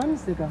लंदन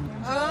से कम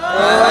नहीं।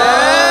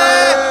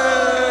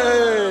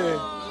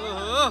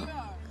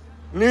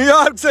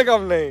 न्यूयॉर्क से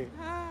कम नहीं।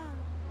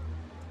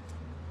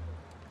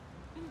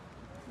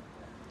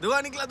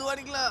 धुआं निकला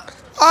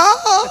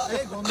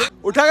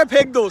उठा के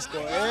फेंक दो उसको।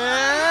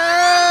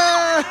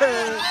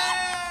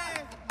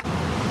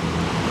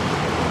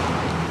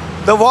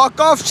 The walk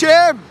of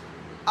shame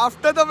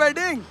after the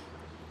wedding,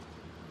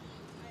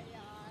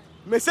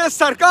 Mrs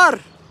सरकार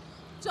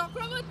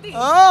चक्रवर्ती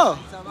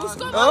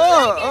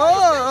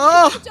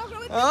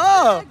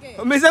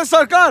मिसेस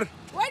सरकार,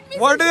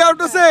 what do you have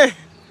to say?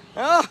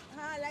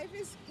 Life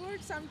is good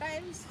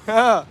sometimes.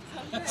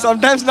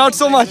 Sometimes not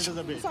so much.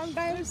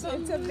 Sometimes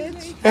it's a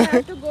bitch. I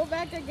have to go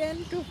back again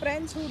to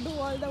friends who do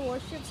all the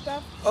worship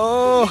stuff.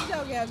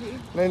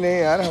 नहीं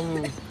यार, हम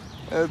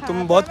तुम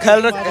बहुत ख्याल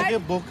रख,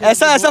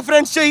 ऐसा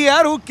friends चाहिए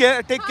यार, who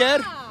टेक केयर।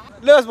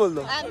 ले बस बोल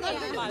दो,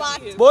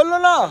 बोल लो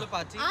ना।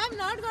 I'm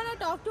not gonna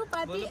talk to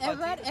Pati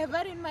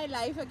ever in my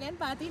life again.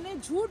 Pati ने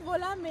झूठ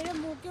बोला मेरे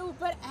मुंह के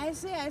ऊपर,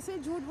 ऐसे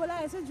झूठ बोला,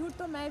 ऐसे झूठ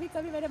तो मैं भी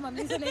कभी मेरे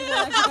मम्मी से नहीं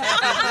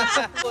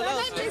बोला।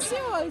 I miss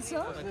you also.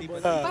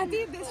 Pati,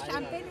 this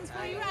champagne is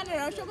for you and the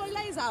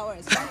rasgulla is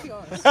ours, not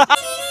yours.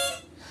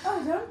 Oh,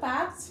 don't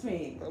paps me.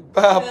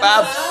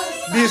 Paps,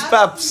 these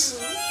paps.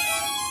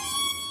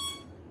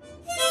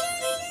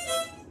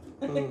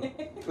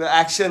 The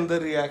action, the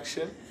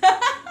reaction.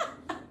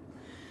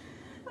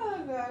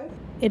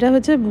 এটা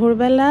হচ্ছে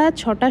ভোরবেলা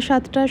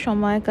 6টা-7টার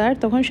সময়কার,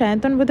 তখন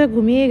সায়ন্তন বোধহয়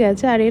ঘুমিয়ে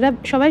গেছে। আর এরা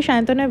সবাই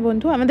সায়ন্তনের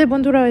বন্ধু, আমাদের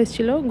বন্ধুরাও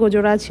এসেছিলো,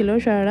 গোজরা ছিল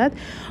সারা রাত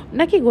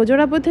নাকি,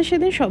 গোজরা বোধহয়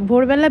সেদিন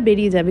ভোরবেলা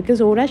বেরিয়ে যাবে, বিকজ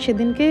ওরা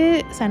সেদিনকে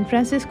সান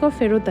ফ্রান্সিসকো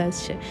ফেরত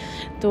আসছে।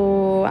 তো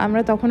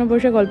আমরা তখনও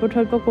বসে গল্প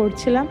টল্প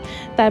করছিলাম।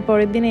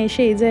 তারপরের দিনে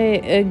এসে এই যে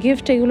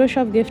গিফট, এগুলো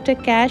সব গিফটে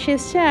ক্যাশ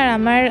এসছে। আর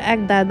আমার এক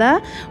দাদা,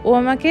 ও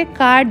আমাকে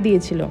কার্ড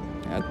দিয়েছিল,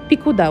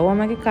 পিকুদা, ও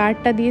আমাকে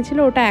কার্ডটা দিয়েছিল,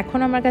 ওটা এখন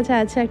আমার কাছে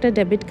আছে, একটা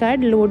ডেবিট কার্ড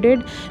লোডেড।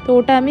 তো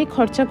ওটা আমি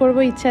খরচা করব,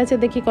 ইচ্ছা আছে,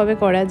 দেখি কবে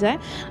করা যায়।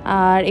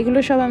 আর এগুলো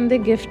সব আমাদের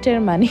গিফটের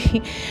মানি,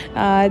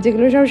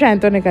 যেগুলো সব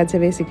সায়ন্তনের কাছে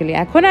বেসিক্যালি।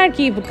 এখন আর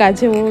কি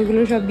কাছে, ও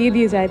ওগুলো সব দিয়ে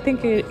দিয়েছে। আই থিঙ্ক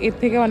এর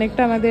থেকে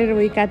অনেকটা আমাদের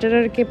ওই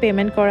ক্যাটারারকে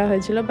পেমেন্ট করা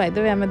হয়েছিল। বাই দ্য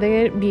ওয়ে, আমাদের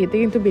বিয়েতে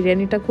কিন্তু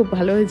বিরিয়ানিটা খুব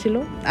ভালো হয়েছিল,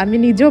 আমি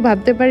নিজেও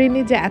ভাবতে পারিনি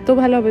যে এত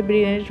ভালো হবে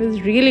বিরিয়ানি। ইট ওয়াজ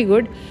রিয়েলি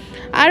গুড।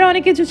 আরও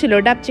অনেক কিছু ছিল,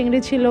 ডাব চিংড়ি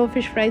ছিল,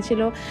 ফিশ ফ্রাই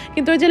ছিল।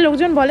 কিন্তু ওই যে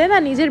লোকজন বলে না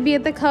নিজের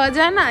বিয়েতে খাওয়া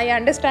যায় না, আই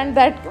আন্ডারস্ট্যান্ড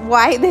দ্যাট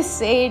ওয়াই দে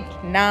সে ইট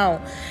নাও।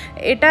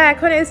 এটা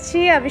এখন এসছি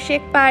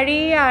অভিষেক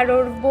পারি আর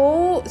ওর বউ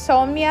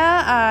সৌম্যা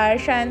আর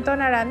সায়ন্তন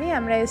আর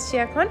আমরা এসছি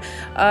এখন।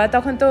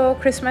 তখন তো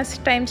ক্রিসমাস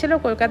টাইম ছিল,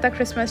 কলকাতা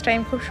ক্রিসমাস টাইম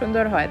খুব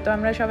সুন্দর হয়। তো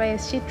আমরা সবাই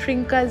এসছি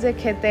ট্রিঙ্কাজে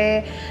খেতে।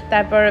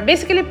 তারপর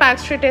বেসিক্যালি পার্ক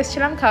স্ট্রিটে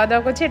এসেছিলাম, খাওয়া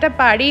দাওয়া করছি। এটা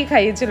পাড়িই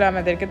খাইয়েছিল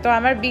আমাদেরকে। তো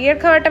আমার বিয়ের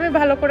খাওয়াটা আমি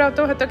ভালো করে অত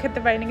হয়তো খেতে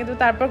পারিনি, কিন্তু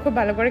তারপর খুব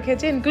ভালো করে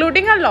খেয়েছি,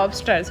 including R lobster.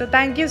 So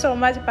thank you so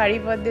much পারি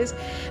ফর দিস।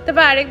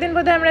 তারপর আরেকদিন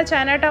বোধহয় আমরা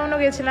চায়না টাউনও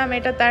গেছিলাম,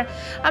 এটা তার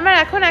আমার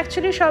এখন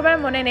অ্যাকচুয়ালি সবার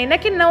মনে নেই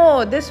নাকি। No,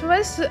 this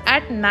was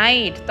at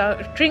night. তো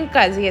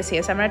ট্রিঙ্কাজ,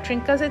 ইয়েস আমরা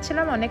ট্রিঙ্কাজে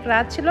ছিলাম, অনেক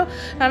রাত ছিল,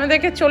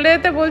 আমাদেরকে চলে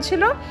যেতে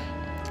বলছিল,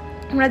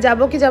 আমরা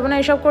যাবো কি যাবো না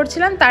এসব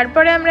করছিলাম।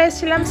 তারপরে আমরা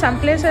এসেছিলাম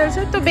সামপ্লেস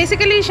এলসে। তো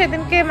বেসিক্যালি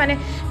সেদিনকে মানে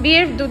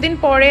বিয়ের দুদিন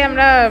পরে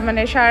আমরা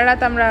মানে সারা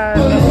রাত আমরা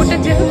ওটা,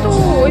 যেহেতু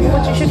ওই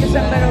 25শে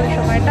ডিসেম্বর ওই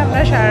সময়টা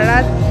আমরা সারা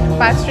রাত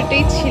পার্ক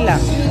স্ট্রিটেই ছিলাম।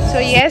 সো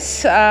ইয়েস,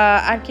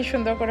 আর কি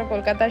সুন্দর করে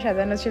কলকাতা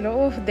সাজানো ছিল,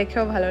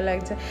 দেখেও ভালো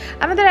লাগছে।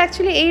 আমাদের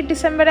অ্যাকচুয়ালি এই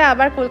ডিসেম্বরে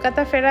আবার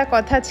কলকাতা ফেরার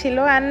কথা ছিল।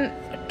 And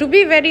two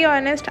be very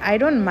honest, I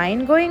don't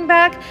mind going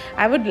back,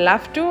 I would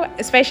love to.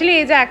 Specially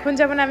এই যে এখন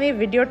যেমন আমি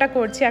ভিডিওটা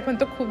করছি, এখন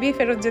তো খুবই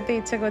ফেরত যেতে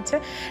ইচ্ছে করছে,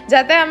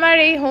 যাতে আমার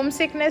এই হোম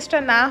সিকনেসটা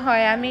না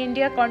হয়। আমি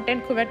ইন্ডিয়া কন্টেন্ট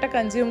খুব একটা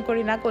কনজিউম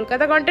করি না,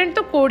 কলকাতা কন্টেন্ট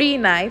তো করি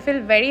না। I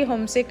feel very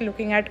homesick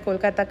looking at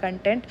Kolkata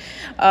content.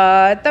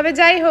 তবে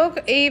যাই হোক,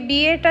 এই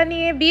বিয়েটা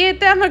নিয়ে,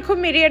 বিয়েতে আমার খুব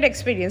মিরিয়েড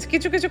এক্সপিরিয়েন্স,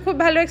 কিছু কিছু খুব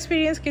ভালো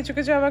এক্সপিরিয়েন্স, কিছু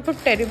কিছু আমার খুব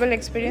টেরিবল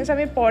এক্সপিরিয়েন্স,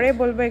 আমি পরে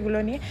বলবো এগুলো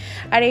নিয়ে।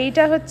 আর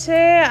এইটা হচ্ছে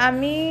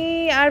আমি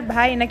আর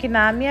ভাই নাকি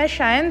না, আমি আর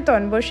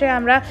সায়ন্তন বসে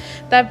আমরা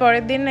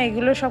তারপরের দিন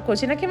এগুলো সব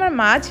করছি, নাকি আমার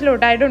মা ছিল,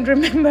 ওটা আই ডোন্ট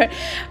রিমেম্বার।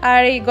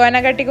 আর এই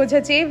গয়নাগাটি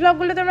গোছাচ্ছি, এই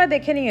ব্লগগুলো তোমরা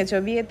দেখে নিয়েছো।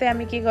 বিয়েতে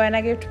আমি কি গয়না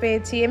গিফট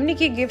পেয়েছি, এমনি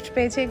কি গিফট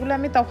পেয়েছি, এগুলো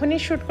আমি তখনই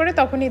শ্যুট করে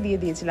তখনই দিয়ে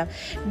দিয়েছিলাম।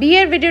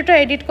 বিয়ের ভিডিওটা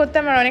এডিট করতে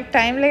আমার অনেক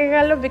টাইম লেগে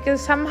গেল, বিকজ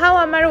সামহাও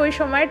আমার ওই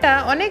সময়টা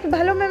অনেক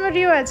ভালো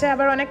মেমোরিও আছে,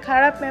 আবার অনেক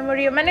খারাপ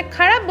মেমোরিও, মানে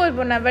খারাপ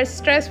বলবো না, but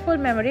stressful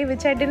memory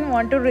which I didn't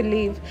want to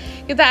relieve.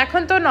 কিন্তু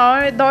এখন তো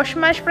 9-10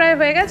 মাস প্রায়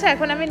হয়ে গেছে,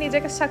 এখন আমি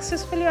নিজেকে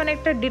সাকসেসফুলি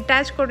অনেকটা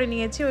ডিট্যাচ করে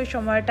নিয়েছি ওই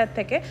সময়টার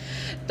থেকে।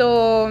 তো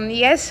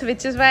yes,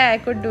 which is Y I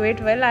could do it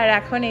well. আর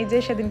এখন এই যে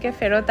সেদিনকে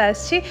ফেরত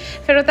আসছি,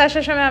 ফেরত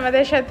আসার সময়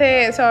আমাদের সাথে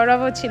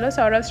সৌরভও ছিল,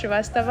 সৌরভ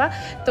শ্রীবাস্তবা।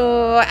 তো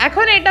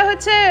এখন এটা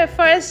হচ্ছে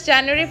 1st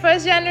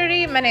জানুয়ারি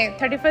মানে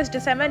 31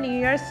 ডিসেম্বর,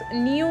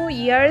 নিউ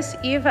ইয়ার্স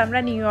ইভ, আমরা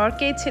নিউ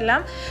ইয়র্কেই ছিলাম।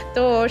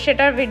 তো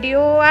সেটার ভিডিও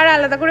আর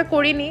আলাদা করে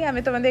করিনি, আমি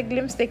তোমাদের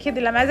গ্লিমস দেখিয়ে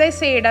দিলাম। অ্যাজ আই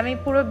সেড, আমি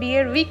পুরো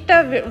বিয়ের উইকটা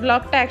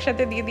ব্লগটা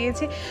একসাথে দিয়ে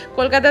দিয়েছি,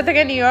 কলকাতা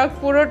থেকে নিউ ইয়র্ক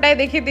পুরোটাই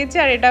দেখিয়ে দিচ্ছি।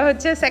 আর এটা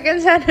হচ্ছে 2nd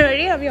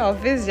জানুয়ারি, আমি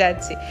অফিস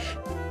যাচ্ছি।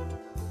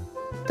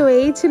 তো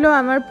এই ছিল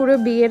আমার পুরো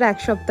বিয়ের 1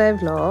 সপ্তাহের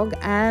blog,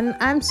 and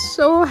I am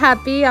so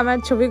happy. আমার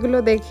ছবিগুলো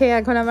দেখে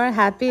এখন আমার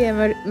happy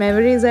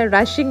memories R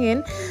rushing in.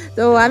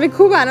 তো আমি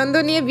খুব আনন্দ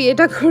নিয়ে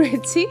বিয়েটা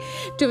করেছি,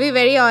 two be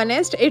very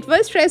honest. It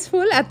was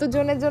stressful,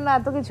 এতজনের জন্য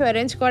এত কিছু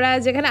অ্যারেঞ্জ করা,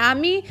 যেখানে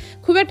আমি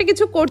খুব একটা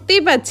কিছু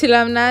করতেই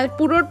পারছিলাম না।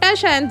 পুরোটা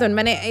সায়ন্তন,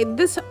 মানে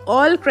this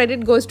all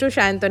credit goes to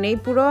Sayantan. এই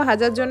পুরো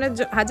 1000 জনের,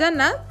 1000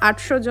 না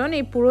 800 জন,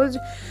 এই পুরো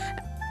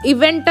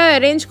ইভেন্টটা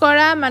অ্যারেঞ্জ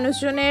করা,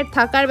 মানুষজনের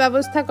থাকার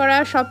ব্যবস্থা করা,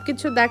 সব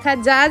কিছু দেখা,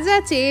 যা যা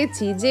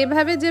চেয়েছি,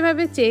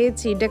 যেভাবে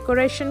চেয়েছি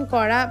ডেকোরেশন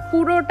করা,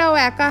 পুরোটাও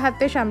একা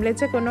হাতে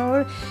সামলেছে, কোনো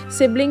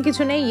সিবলিং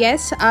কিছু নেই।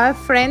 Yes, our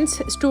friends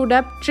stood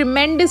up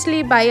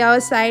tremendously by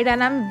our side,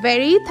 and I am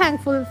very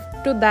thankful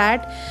to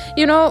that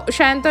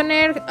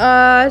সায়ন্তনের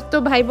তো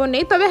ভাই বোন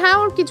নেই, তবে হ্যাঁ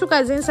ওর কিছু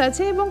কাজিনস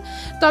আছে, এবং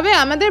তবে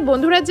আমাদের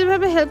বন্ধুরা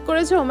যেভাবে হেল্প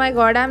করেছে, ও মাই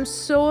god, I am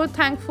so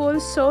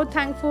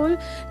thankful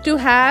to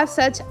have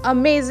such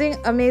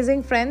amazing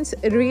friends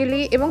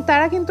really. এবং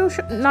তারা কিন্তু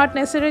নট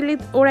নেসেসারিলি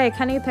ওরা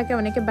এখানেই থাকে,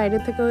 অনেকে বাইরে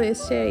থেকেও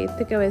এসছে, এর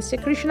থেকেও এসছে।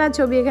 কৃষ্ণার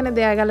ছবি এখানে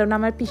দেওয়া গেল না,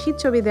 আমার পিসির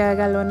ছবি দেওয়া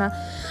গেল না,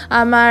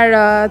 আমার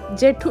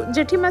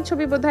জেঠিমার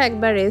ছবি বোধহয়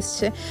একবার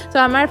এসছে, তো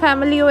আমার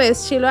ফ্যামিলিও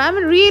এসছিল। I am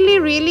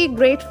really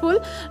grateful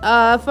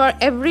for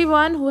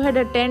everyone who had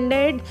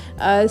attended,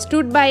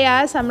 stood by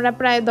us. আমরা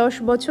প্রায় 10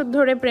 বছর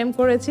ধরে প্রেম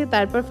করেছি,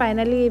 তারপর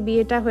ফাইনালি এই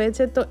বিয়েটা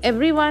হয়েছে। তো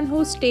everyone who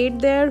stayed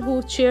there, who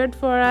চিয়ার্ড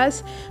for us,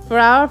 for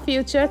our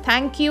future,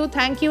 thank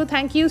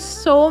you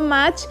so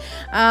much.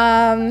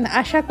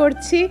 আশা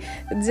করছি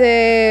যে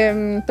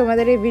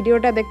তোমাদের এই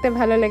ভিডিওটা দেখতে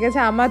ভালো লেগেছে।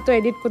 আমার তো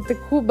এডিট করতে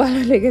খুব ভালো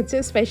লেগেছে,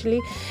 স্পেশালি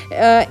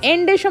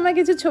এন্ডের সময়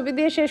কিছু ছবি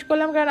দিয়ে শেষ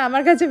করলাম, কারণ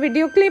আমার কাছে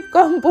ভিডিও ক্লিপ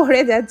কম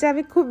পড়ে যাচ্ছে,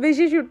 আমি খুব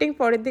বেশি শুটিং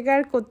পরের দিকে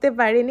আর করতে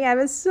পারিনি। I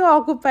was so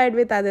occupied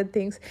with other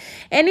things.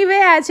 Anyway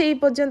আজ এই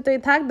পর্যন্তই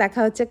থাক,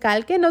 দেখা হচ্ছে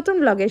কালকে নতুন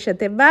ব্লগের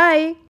সাথে। বাই।